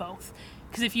mix of both.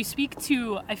 Because if you speak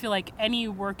to, I feel like, any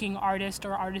working artist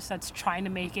or artist that's trying to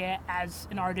make it as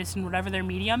an artist in whatever their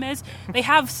medium is, they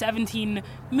have 17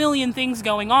 million things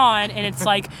going on, and it's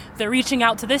like they're reaching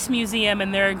out to this museum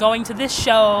and they're going to this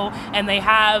show, and they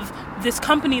have this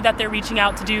company that they're reaching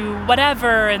out to do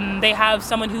whatever, and they have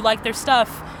someone who liked their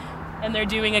stuff and they're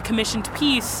doing a commissioned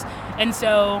piece. And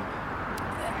so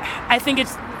I think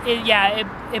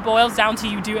it boils down to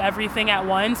you do everything at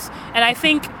once. And I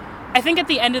think at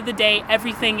the end of the day,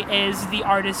 everything is the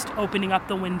artist opening up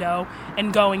the window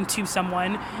and going to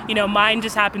someone. Mine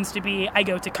just happens to be, I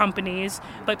go to companies,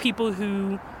 but people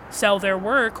who sell their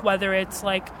work, whether it's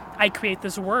like, I create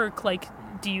this work, like,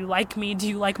 do you like me? Do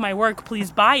you like my work?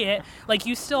 Please buy it. Like,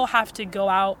 you still have to go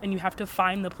out and you have to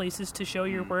find the places to show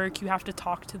your work. You have to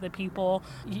talk to the people.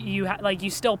 You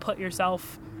still put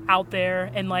yourself out there,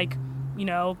 and like,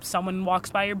 someone walks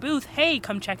by your booth, hey,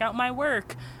 come check out my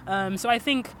work. So I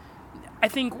think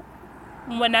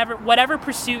whatever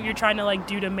pursuit you're trying to like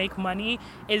do to make money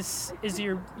is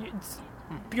you're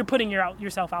putting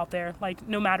yourself out there, like,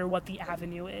 no matter what the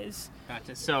avenue is.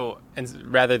 Gotcha. So, and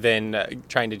rather than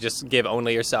trying to just give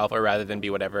only yourself, or rather than be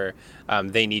whatever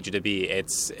they need you to be,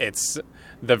 it's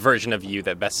the version of you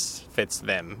that best fits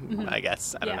them, I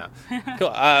guess. I don't know.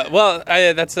 Cool. Well,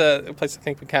 that's a place I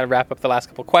think we kind of wrap up the last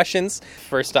couple questions.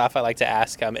 First off, I like to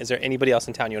ask, is there anybody else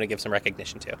in town you want to give some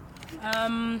recognition to?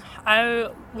 I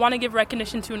want to give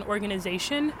recognition to an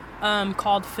organization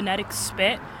called Phonetic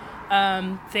Spit.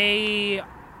 They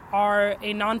are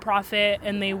a nonprofit,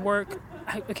 and they work.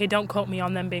 Okay, don't quote me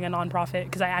on them being a nonprofit,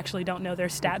 because I actually don't know their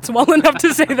stats well enough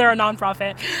to say they're a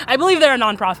nonprofit. I believe they're a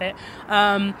nonprofit.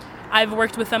 I've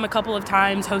worked with them a couple of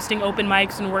times, hosting open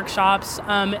mics and workshops,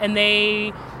 and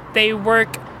they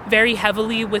work very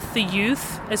heavily with the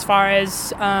youth, as far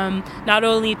as not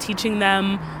only teaching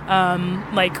them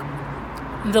like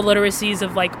the literacies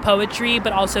of like poetry,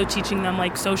 but also teaching them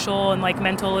like social and like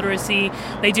mental literacy.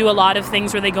 They do a lot of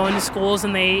things where they go into schools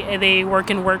and they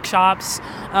work in workshops.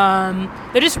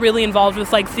 They're just really involved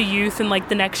with like the youth and like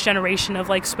the next generation of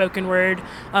like spoken word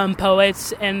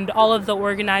poets, and all of the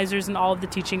organizers and all of the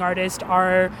teaching artists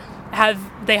have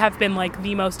been like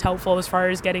the most helpful as far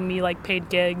as getting me like paid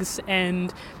gigs.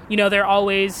 And they're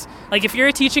always like, if you're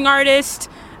a teaching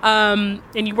artist and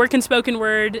you work in spoken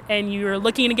word and you're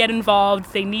looking to get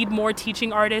involved, they need more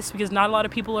teaching artists, because not a lot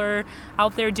of people are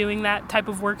out there doing that type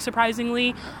of work,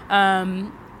 surprisingly.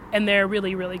 And they're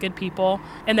really, really good people.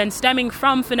 And then stemming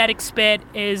from Phonetic Spit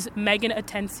is Megan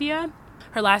Atencia.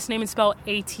 Her last name is spelled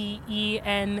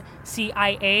Atencia.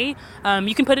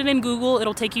 You can put it in Google.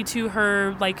 It'll take you to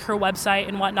her website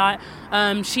and whatnot.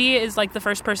 She is like the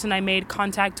first person I made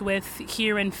contact with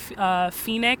here in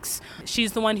Phoenix.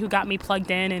 She's the one who got me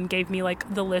plugged in and gave me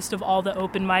like the list of all the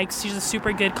open mics. She's a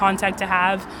super good contact to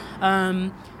have.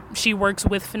 She works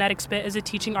with Phonetic Spit as a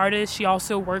teaching artist. She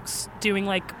also works doing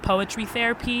like poetry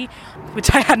therapy,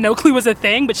 which I had no clue was a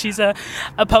thing, but she's a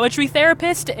poetry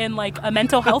therapist in like a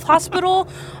mental health hospital.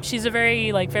 She's a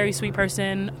very sweet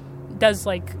person, does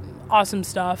like awesome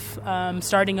stuff,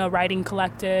 starting a writing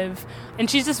collective. And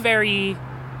she's just very,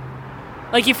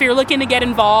 like, if you're looking to get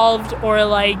involved or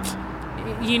like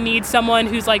you need someone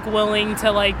who's like willing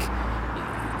to like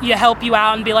help you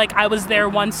out and be like, I was there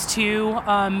once too.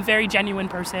 Very genuine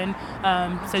person.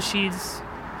 So she's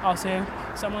also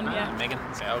someone. Yeah. Megan.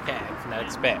 Okay.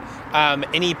 Phonetic Spit.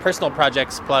 Any personal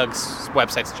projects, plugs,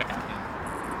 websites to check out?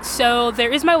 So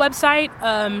there is my website,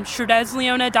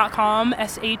 sherdesleona.com,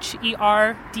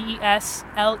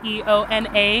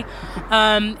 SHERDESLEONA.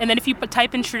 And then if you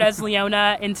type in Sherdes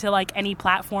Leona into like any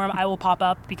platform, I will pop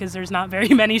up because there's not very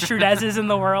many Sherdeses in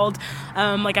the world.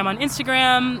 Like I'm on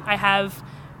Instagram. I have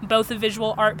both a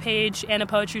visual art page and a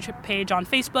poetry page on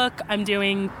Facebook. I'm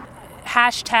doing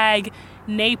hashtag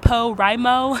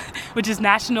NaPoWriMo, which is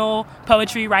National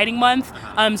Poetry Writing Month.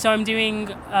 So I'm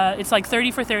doing, it's like 30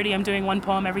 for 30. I'm doing one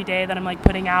poem every day that I'm like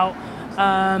putting out.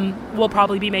 We'll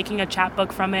probably be making a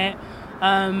chapbook from it.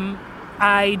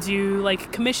 I do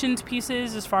like commissioned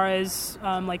pieces as far as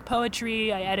like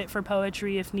poetry. I edit for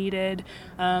poetry if needed.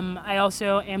 I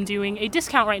also am doing a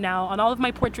discount right now on all of my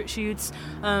portrait shoots,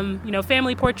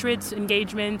 family portraits,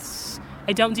 engagements.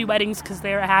 I don't do weddings because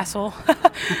they're a hassle.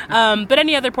 But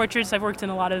any other portraits, I've worked in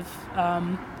a lot of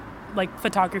like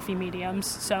photography mediums.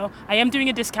 So I am doing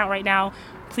a discount right now.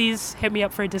 Please hit me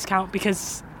up for a discount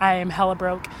because I am hella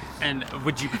broke. And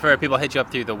would you prefer people hit you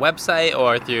up through the website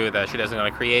or through the Sherdes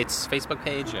Leona Creates Facebook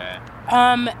page?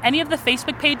 Any of the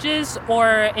Facebook pages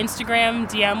or Instagram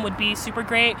DM would be super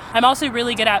great. I'm also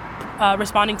really good at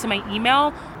responding to my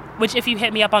email, which if you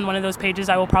hit me up on one of those pages,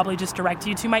 I will probably just direct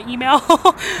you to my email.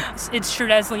 It's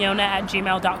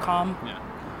sherdesleona@gmail.com. Yeah.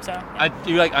 So, yeah.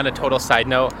 You like, on a total side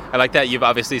note, I like that you've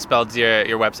obviously spelled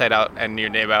your website out and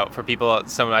your name out for people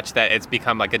so much that it's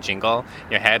become like a jingle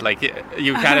in your head. Like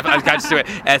you kind of unconscious to it,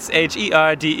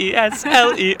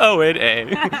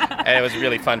 SHERDESLEONA. And it was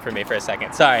really fun for me for a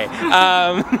second. Sorry.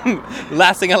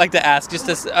 Last thing I'd like to ask, just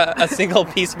a single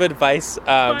piece of advice.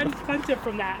 Fun tip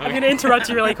from that. I'm going to interrupt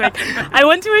you really quick. I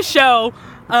went to a show.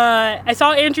 I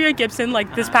saw Andrea Gibson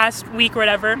like this past week or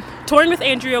whatever. Touring with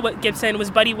Andrea Gibson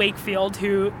was Buddy Wakefield,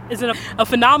 who is a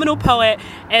phenomenal poet,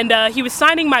 and he was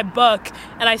signing my book,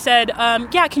 and I said,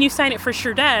 yeah, can you sign it for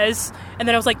Sherdes? And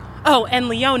then I was like, oh, and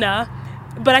Leona.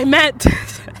 But I meant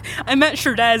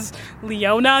Sherdes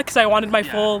Leona because I wanted my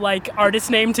full like artist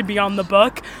name to be on the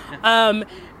book.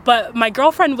 But my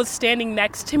girlfriend was standing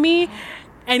next to me,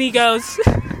 and he goes,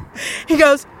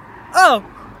 oh,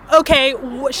 okay,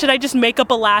 should I just make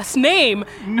up a last name?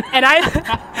 And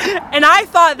I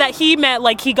thought that he meant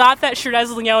like he got that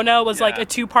Sherdes Leona was like a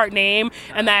 2-part name,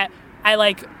 and that I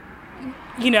like,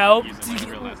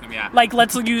 like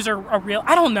let's use a real,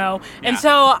 I don't know. Yeah. And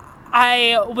so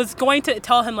I was going to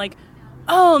tell him like,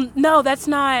 oh no, that's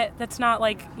not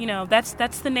like,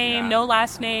 that's the name, no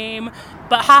last name.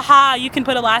 But haha, you can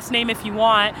put a last name if you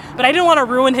want. But I didn't want to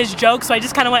ruin his joke, so I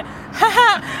just kind of went,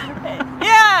 haha,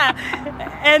 yeah.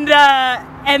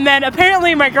 And then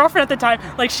apparently my girlfriend at the time,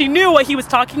 like she knew what he was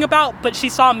talking about, but she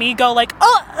saw me go like,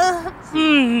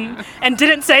 and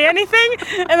didn't say anything.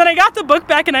 And then I got the book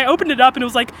back and I opened it up and it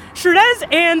was like Sherdes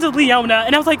and Leona,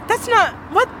 and I was like, that's not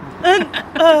what.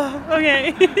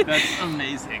 Okay. That's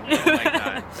amazing. Oh my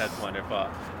god, that's wonderful.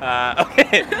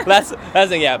 Okay, last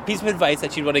thing, piece of advice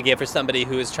that you'd want to give for somebody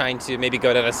who is trying to maybe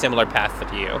go down a similar path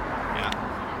to you. Yeah.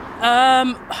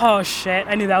 Oh shit,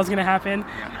 I knew that was gonna happen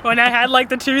when I had like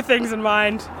the two things in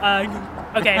mind.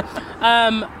 Okay.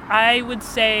 I would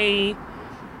say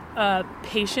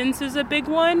patience is a big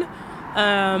one.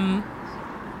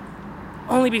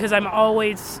 Only because I'm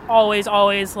always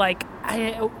like,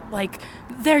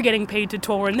 they're getting paid to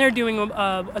tour and they're doing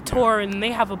a tour and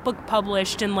they have a book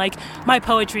published and like my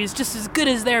poetry is just as good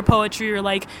as their poetry, or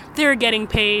like they're getting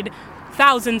paid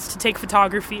thousands to take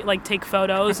photography, like take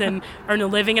photos and earn a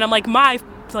living, and I'm like,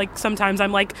 sometimes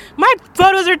I'm like, my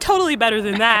photos are totally better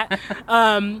than that.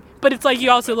 But it's like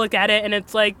you also look at it and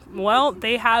it's like, well,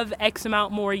 they have X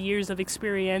amount more years of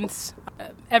experience.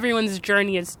 Everyone's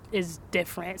journey is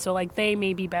different. So like they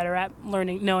may be better at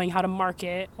knowing how to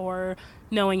market or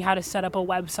knowing how to set up a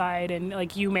website, and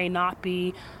like you may not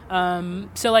be.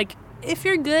 So like if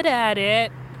you're good at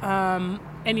it and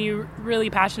you're really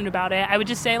passionate about it, I would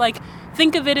just say like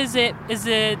think of it as like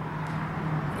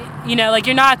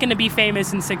you're not going to be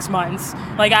famous in 6 months.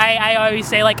 Like I always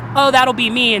say like, oh, that'll be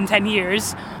me in 10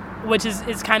 years, which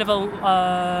is kind of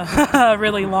a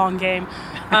really long game.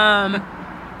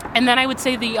 And then I would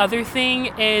say the other thing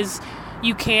is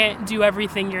you can't do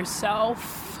everything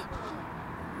yourself,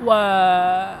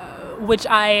 which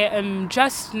I am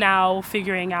just now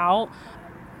figuring out.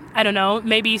 I don't know,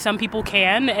 maybe some people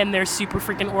can and they're super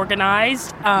freaking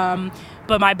organized.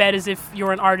 But my bet is if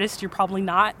you're an artist, you're probably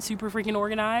not super freaking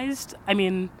organized. I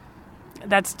mean,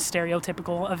 that's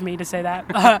stereotypical of me to say that.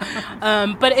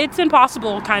 But it's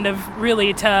impossible kind of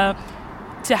really to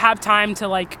have time to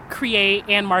like create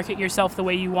and market yourself the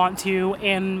way you want to,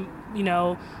 and, you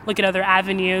know, look at other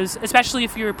avenues, especially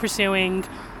if you're pursuing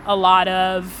a lot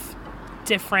of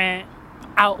different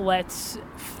outlets.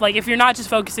 Like if you're not just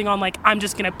focusing on like, I'm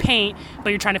just gonna paint, but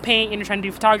you're trying to paint and you're trying to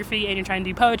do photography and you're trying to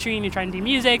do poetry and you're trying to do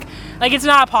music, like it's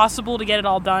not possible to get it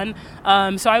all done.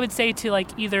 So I would say to like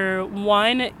either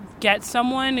one, get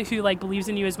someone who like believes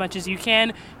in you as much as you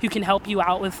can, who can help you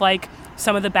out with like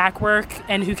some of the back work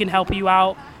and who can help you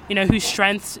out, you know, whose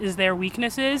strengths is their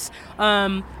weaknesses.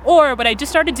 Or what I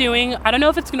just started doing, I don't know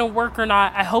if it's going to work or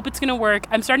not. I hope it's going to work.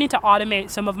 I'm starting to automate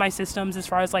some of my systems as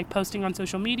far as like posting on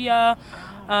social media.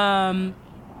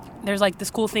 There's like this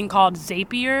cool thing called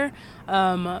Zapier.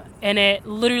 And it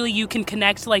literally, you can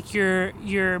connect like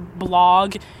your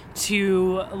blog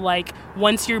to like,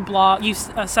 once your blog, you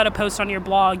set a post on your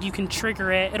blog, you can trigger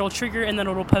it. It'll trigger and then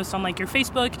it'll post on like your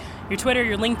Facebook, your Twitter,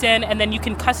 your LinkedIn, and then you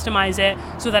can customize it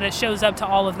so that it shows up to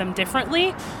all of them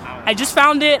differently. I just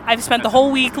found it. I've spent the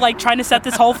whole week like trying to set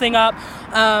this whole thing up.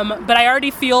 But I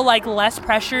already feel like less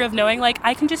pressure of knowing like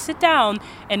I can just sit down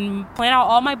and plan out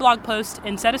all my blog posts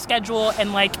and set a schedule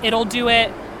and like it'll do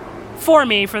it for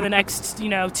me for the next,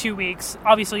 2 weeks.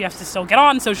 Obviously you have to still get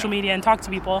on social media and talk to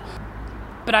people.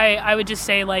 But I would just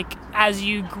say, like, as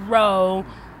you grow,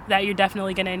 that you're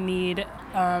definitely going to need,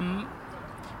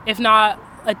 if not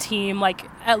a team, like,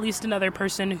 at least another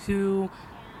person who,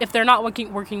 if they're not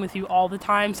working with you all the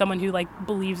time, someone who, like,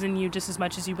 believes in you just as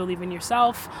much as you believe in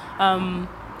yourself,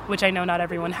 which I know not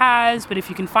everyone has. But if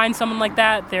you can find someone like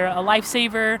that, they're a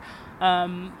lifesaver,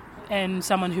 and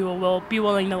someone who will be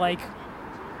willing to, like,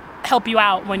 help you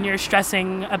out when you're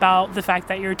stressing about the fact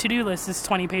that your to-do list is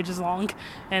 20 pages long,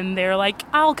 and they're like,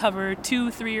 I'll cover 2,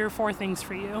 3, or 4 things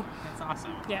for you. That's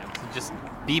awesome. Yeah. So just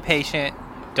be patient.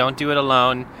 Don't do it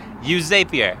alone. Use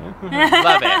Zapier.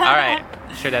 Love it. All right.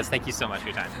 Sherdes, thank you so much for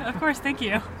your time. Of course. Thank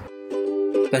you.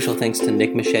 Special thanks to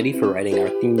Nick Machete for writing our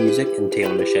theme music and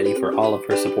Taylor Machete for all of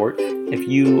her support. If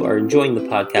you are enjoying the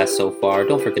podcast so far,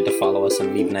 don't forget to follow us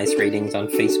and leave nice ratings on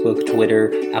Facebook,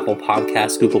 Twitter, Apple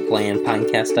Podcasts, Google Play, and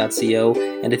Pinecast.co.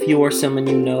 And if you or someone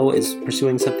you know is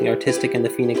pursuing something artistic in the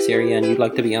Phoenix area and you'd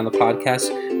like to be on the podcast,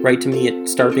 write to me at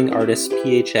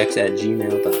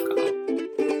starvingartistphx@gmail.com.